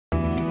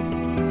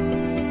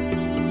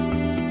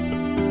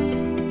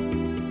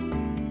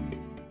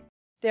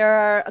There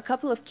are a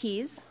couple of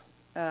keys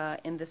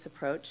in this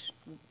approach.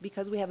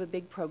 Because we have a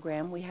big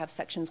program, we have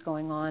sections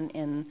going on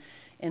in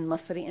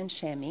Masri and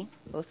Shami.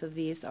 Both of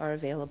these are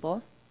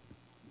available.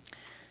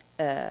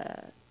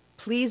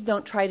 Please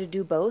don't try to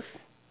do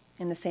both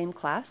in the same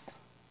class.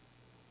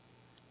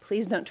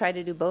 Please don't try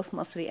to do both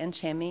Masri and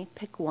Shami.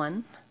 Pick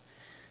one.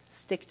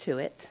 Stick to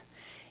it.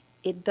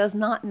 It does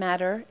not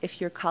matter if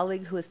your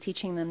colleague who is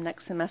teaching them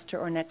next semester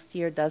or next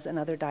year does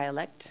another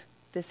dialect.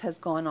 This has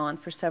gone on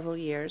for several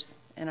years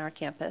in our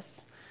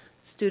campus.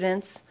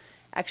 Students,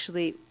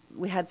 actually,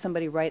 we had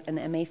somebody write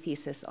an MA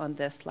thesis on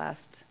this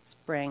last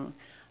spring.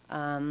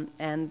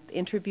 And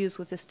interviews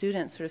with the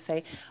students sort of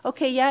say,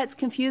 okay, yeah, it's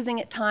confusing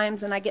at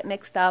times and I get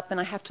mixed up and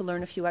I have to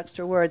learn a few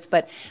extra words,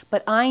 but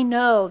I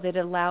know that it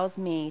allows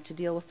me to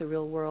deal with the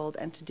real world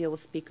and to deal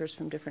with speakers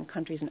from different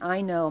countries, and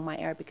I know my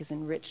Arabic is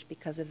enriched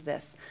because of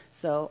this.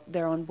 So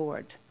they're on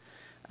board.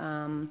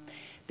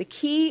 The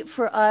key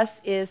for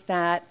us is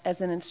that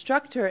as an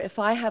instructor, if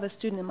I have a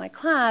student in my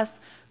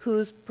class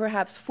whose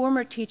perhaps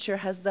former teacher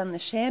has done the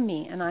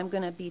Shami and I'm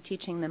going to be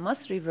teaching the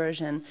Masri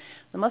version,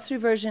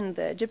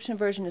 the Egyptian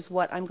version is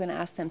what I'm going to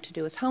ask them to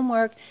do as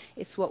homework.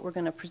 It's what we're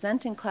going to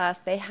present in class.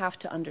 They have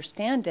to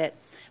understand it,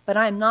 but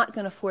I'm not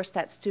going to force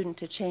that student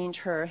to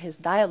change his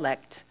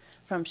dialect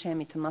from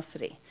Shami to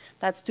Masri.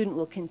 That student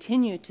will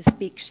continue to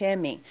speak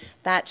Shami.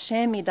 That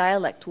Shami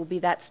dialect will be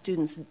that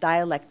student's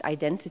dialect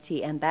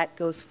identity, and that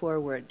goes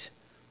forward.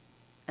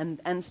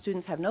 And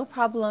students have no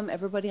problem.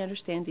 Everybody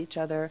understands each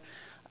other,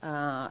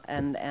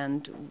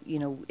 and you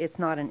know, it's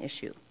not an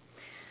issue.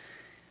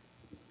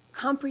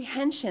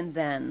 Comprehension,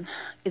 then,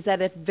 is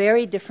at a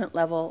very different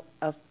level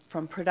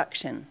from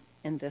production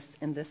in this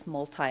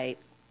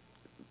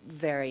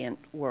multi-variant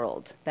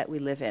world that we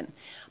live in.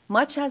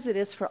 Much as it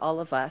is for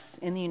all of us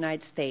in the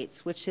United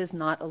States, which is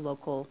not a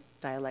local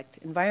dialect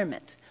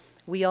environment.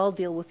 We all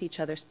deal with each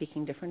other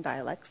speaking different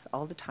dialects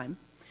all the time.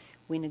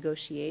 We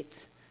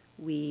negotiate,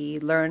 we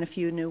learn a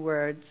few new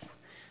words,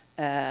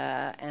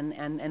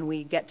 and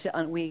we get to,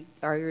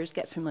 our ears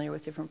get familiar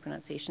with different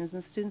pronunciations,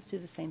 and students do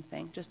the same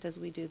thing. Just as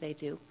we do, they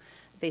do.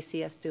 They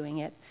see us doing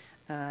it.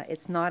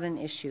 It's not an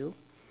issue.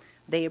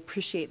 They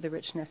appreciate the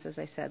richness, as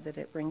I said, that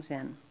it brings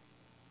in.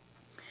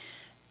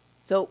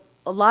 So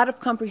a lot of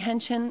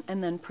comprehension,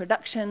 and then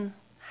production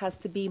has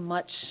to be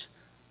much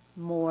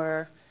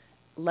more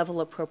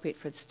level appropriate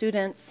for the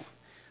students.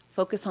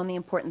 Focus on the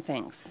important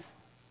things.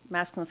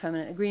 Masculine,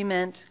 feminine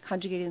agreement,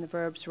 conjugating the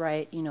verbs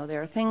right. You know, there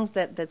are things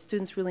that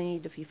students really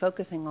need to be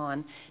focusing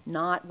on,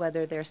 not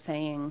whether they're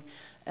saying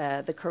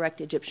the correct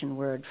Egyptian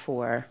word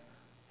for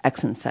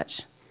X and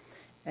such.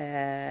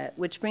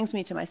 Which brings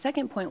me to my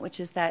second point, which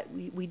is that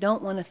we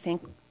don't want to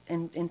think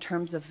in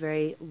terms of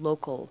very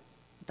local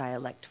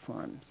dialect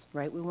forms,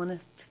 right? We want to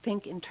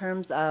think in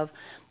terms of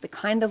the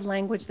kind of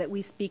language that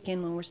we speak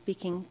in when we're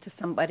speaking to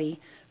somebody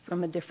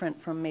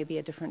from maybe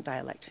a different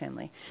dialect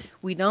family.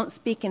 We don't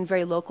speak in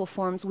very local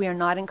forms. We are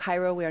not in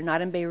Cairo, we are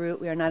not in Beirut,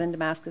 we are not in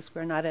Damascus,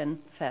 we are not in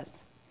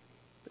Fez.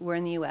 We're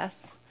in the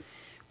US.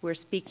 We're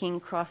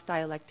speaking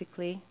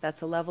cross-dialectically.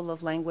 That's a level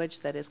of language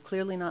that is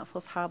clearly not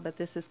fusHa, but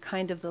this is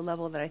kind of the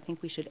level that I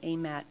think we should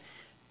aim at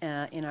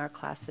in our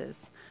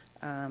classes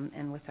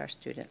and with our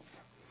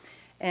students.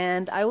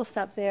 And I will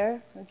stop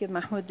there. I'll give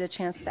Mahmoud a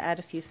chance to add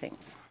a few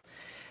things.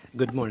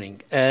 Good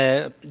morning.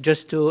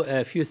 Just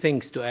a few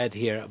things to add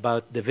here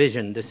about the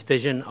vision, this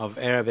vision of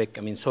Arabic.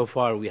 I mean, so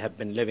far we have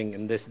been living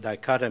in this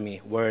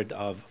dichotomy word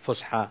of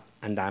fusHa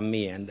and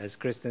amiyya. And as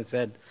Kristen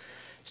said,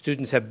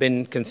 students have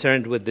been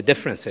concerned with the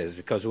differences,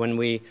 because when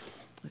we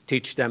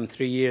teach them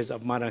 3 years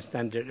of modern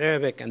standard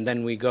Arabic and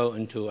then we go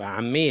into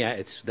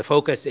amiyya, the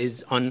focus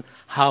is on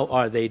how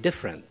are they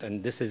different.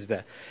 And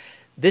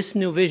this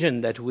new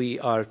vision that we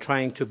are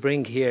trying to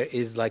bring here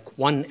is like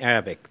one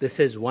Arabic. This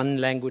is one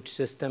language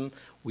system.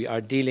 We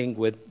are dealing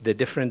with the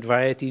different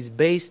varieties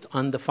based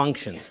on the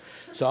functions.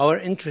 So our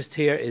interest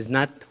here is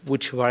not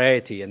which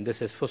variety, and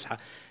this is fusHa,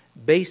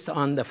 based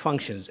on the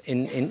functions.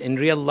 In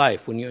real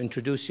life, when you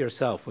introduce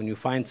yourself, when you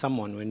find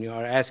someone, when you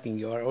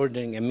are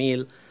ordering a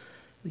meal,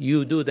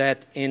 you do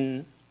that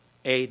in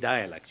a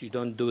dialect. You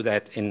don't do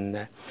that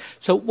in...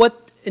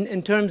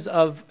 In terms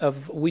of,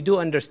 we do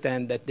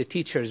understand that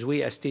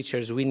we as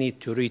teachers, we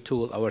need to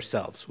retool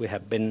ourselves. We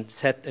have been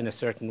set in a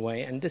certain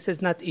way, and this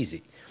is not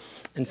easy.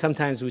 And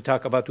sometimes we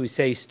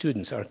say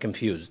students are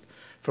confused.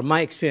 From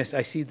my experience,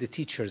 I see the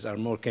teachers are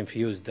more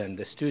confused than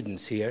the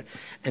students here.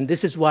 And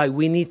this is why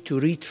we need to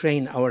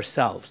retrain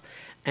ourselves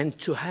and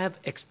to have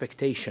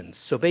expectations.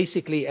 So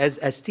basically,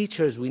 as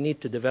teachers, we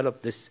need to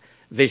develop this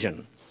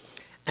vision.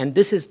 And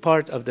this is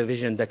part of the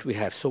vision that we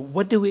have. So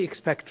what do we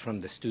expect from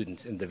the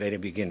students in the very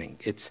beginning?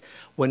 It's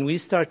when we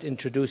start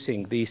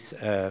introducing these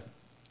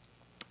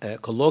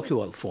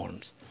colloquial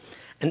forms.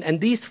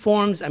 And these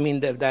forms, I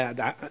mean,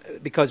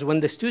 because when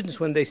the students,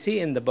 when they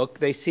see in the book,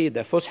 they see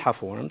the fusHa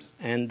forms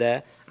and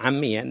the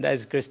amiyya. And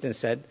as Kristen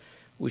said,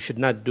 we should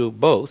not do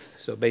both,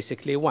 so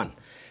basically one.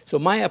 So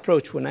my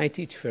approach when I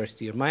teach first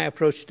year, my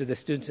approach to the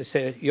students is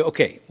say,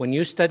 okay, when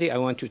you study, I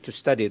want you to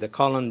study the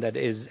column that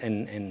is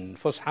in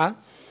fusHa,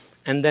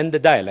 and then the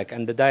dialect.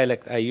 And the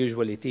dialect I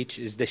usually teach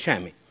is the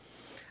Shami.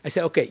 I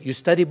say, okay, you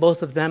study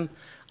both of them.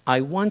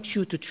 I want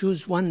you to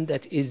choose one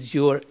that is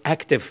your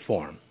active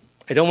form.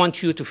 I don't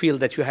want you to feel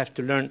that you have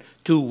to learn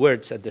 2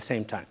 words at the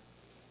same time.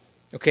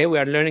 Okay, we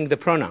are learning the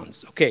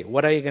pronouns. Okay,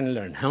 what are you going to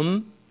learn?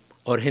 Hum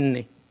or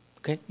hinni?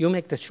 Okay, you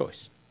make the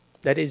choice.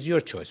 That is your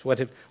choice,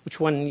 which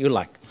one you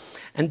like.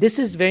 And this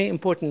is very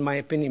important, in my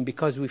opinion,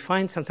 because we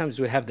find sometimes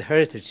we have the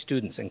heritage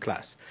students in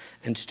class,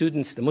 and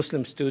students, the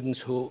Muslim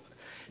students who,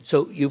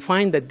 so you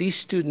find that these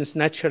students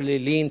naturally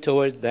lean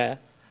toward the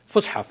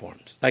fusHa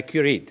forms, like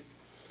you read.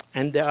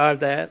 And there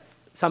are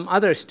some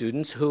other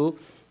students who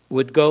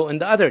would go in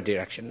the other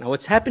direction. Now,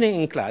 what's happening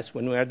in class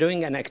when we are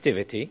doing an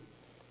activity,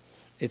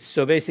 it's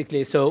so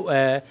basically,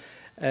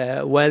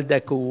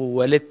 والدك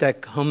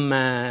ووالدتك هم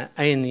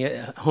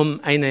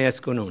أين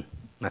يسكنون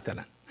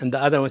مثلا. And the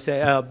other one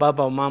say,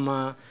 بابا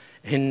وماما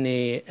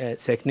هني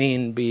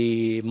ساكنين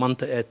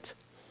بمنطقة.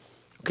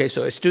 Okay,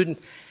 so a student,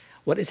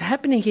 what is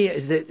happening here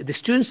is that the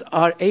students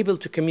are able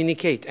to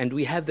communicate, and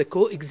we have the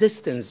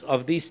coexistence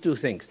of these 2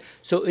 things.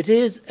 So it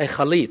is a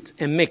khalit,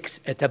 a mix,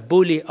 a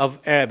tabbouleh of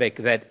Arabic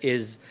that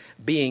is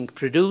being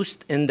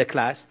produced in the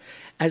class,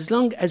 as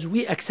long as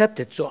we accept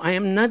it. So I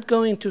am not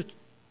going to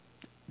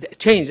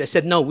change. I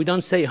said, no, we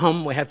don't say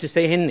hum, we have to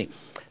say hinni.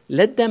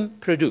 Let them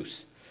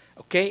produce.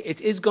 Okay,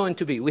 it is going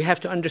to be, we have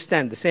to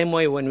understand the same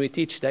way when we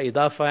teach the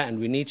idafa and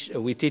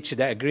we teach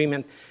the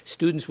agreement,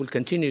 students will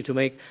continue to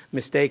make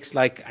mistakes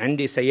like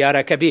عندي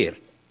سيارة كبير.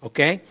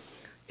 Okay,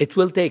 it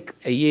will take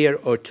a year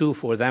or 2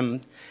 for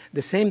them.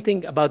 The same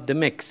thing about the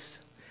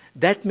mix.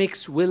 That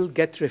mix will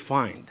get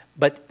refined,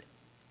 but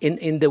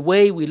in the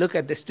way we look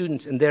at the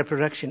students in their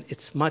production,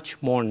 it's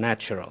much more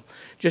natural.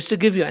 Just to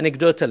give you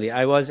anecdotally,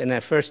 I was in a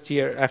first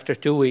year after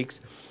 2 weeks,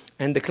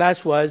 and the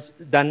class was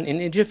done in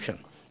Egyptian.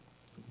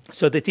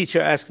 So the teacher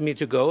asked me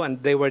to go,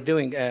 and they were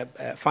doing a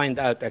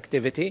find-out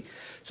activity.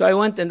 So I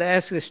went and I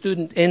asked the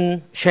student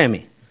in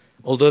Shami,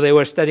 although they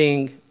were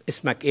studying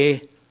اسمك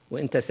إيه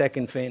وأنت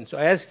ساكن فين. So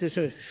I asked the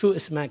student, شو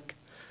اسمك؟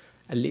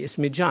 قال لي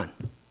اسمي جان.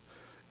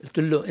 قلت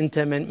له أنت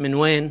من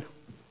وين؟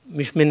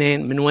 مش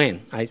منين، من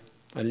وين؟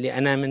 قال لي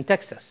أنا من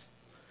Texas.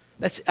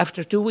 That's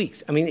after 2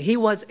 weeks. I mean, he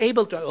was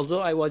able to,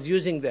 although I was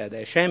using the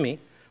Shami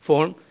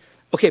form,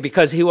 okay,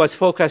 because he was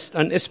focused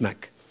on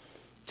اسمك.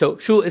 So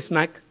شو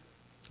اسمك؟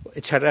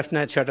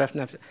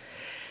 تشرفنا.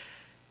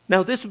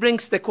 Now this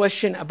brings the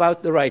question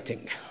about the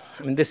writing.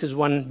 I mean, this is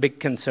one big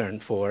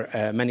concern for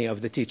many of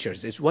the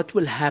teachers, is what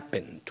will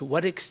happen? To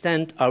what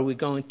extent are we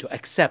going to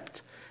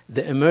accept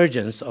the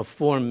emergence of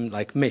form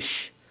like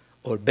mish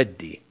or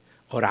beddi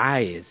or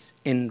aiz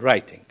in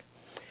writing?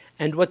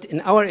 And what,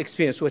 in our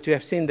experience, what we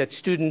have seen that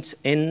students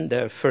in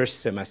the first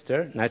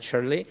semester,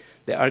 naturally,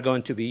 they are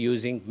going to be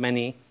using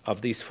many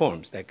of these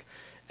forms, like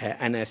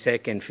أنا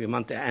ساكن في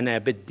منطقة، أنا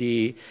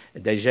بدي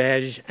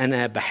دجاج،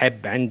 أنا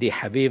بحب عندي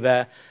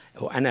حبيبة،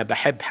 وأنا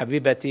بحب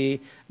حبيبتي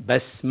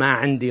بس ما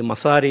عندي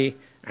مصاري،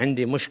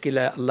 عندي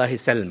مشكلة الله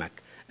يسلمك.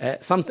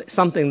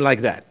 Something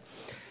like that.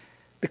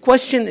 The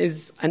question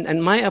is,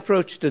 and my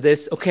approach to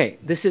this, okay,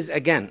 this is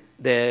again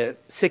the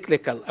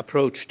cyclical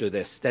approach to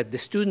this, that the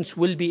students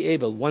will be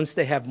able, once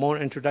they have more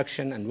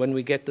introduction and when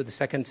we get to the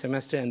second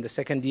semester and the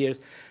second years,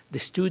 the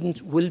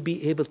students will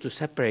be able to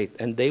separate,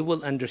 and they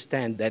will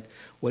understand that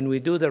when we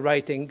do the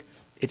writing,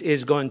 it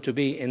is going to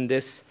be in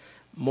this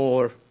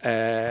more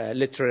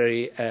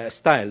literary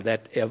style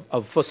that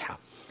of fusha.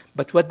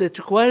 But what it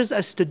requires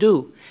us to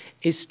do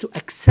is to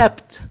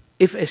accept,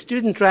 if a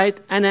student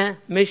writes, أنا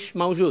مش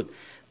موجود,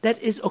 that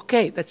is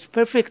okay. That's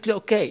perfectly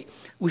okay.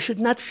 We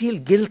should not feel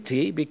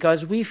guilty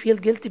because we feel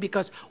guilty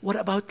because what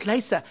about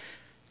Laysa?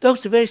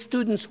 Those very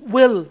students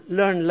will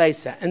learn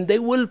Laysa and they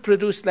will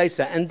produce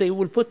Laysa and they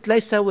will put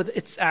Laysa with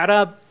its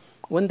Arab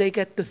when they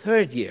get to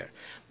 3rd year.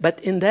 But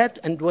in that,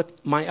 and what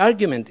my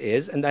argument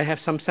is, and I have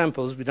some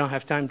samples, we don't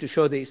have time to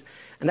show these,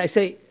 and I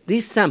say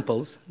these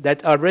samples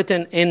that are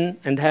written in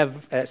and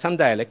have some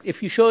dialect,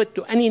 if you show it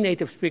to any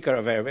native speaker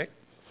of Arabic,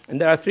 and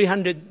there are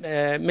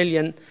 300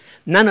 million,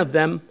 none of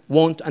them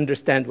won't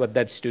understand what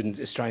that student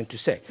is trying to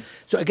say.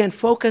 So again,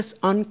 focus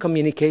on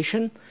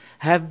communication,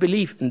 have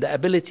belief in the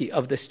ability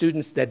of the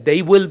students that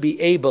they will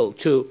be able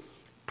to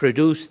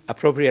produce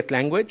appropriate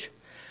language.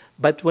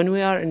 But when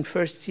we are in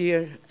first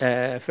year,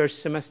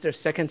 first semester,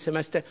 second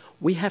semester,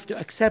 we have to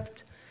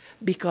accept,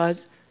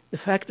 because the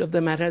fact of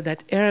the matter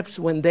that Arabs,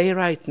 when they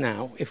write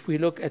now, if we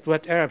look at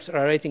what Arabs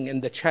are writing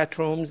in the chat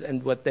rooms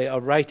and what they are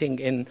writing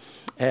in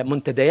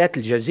Muntadayat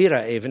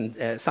al-Jazeera,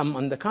 even some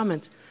on the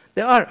comments,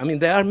 they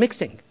are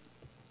mixing.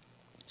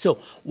 So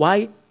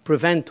why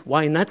prevent,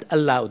 why not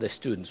allow the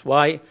students,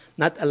 why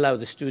not allow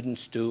the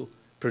students to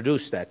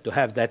produce that, to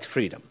have that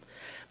freedom?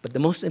 But the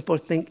most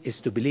important thing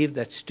is to believe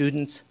that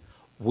students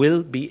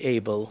will be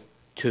able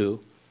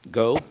to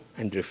go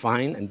and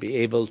refine and be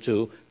able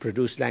to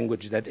produce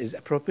language that is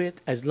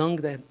appropriate as long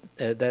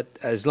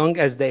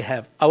as they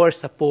have our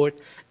support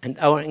and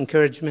our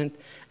encouragement,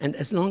 and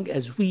as long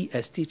as we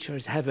as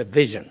teachers have a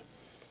vision.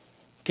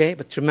 Okay,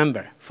 but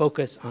remember,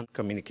 focus on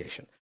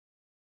communication.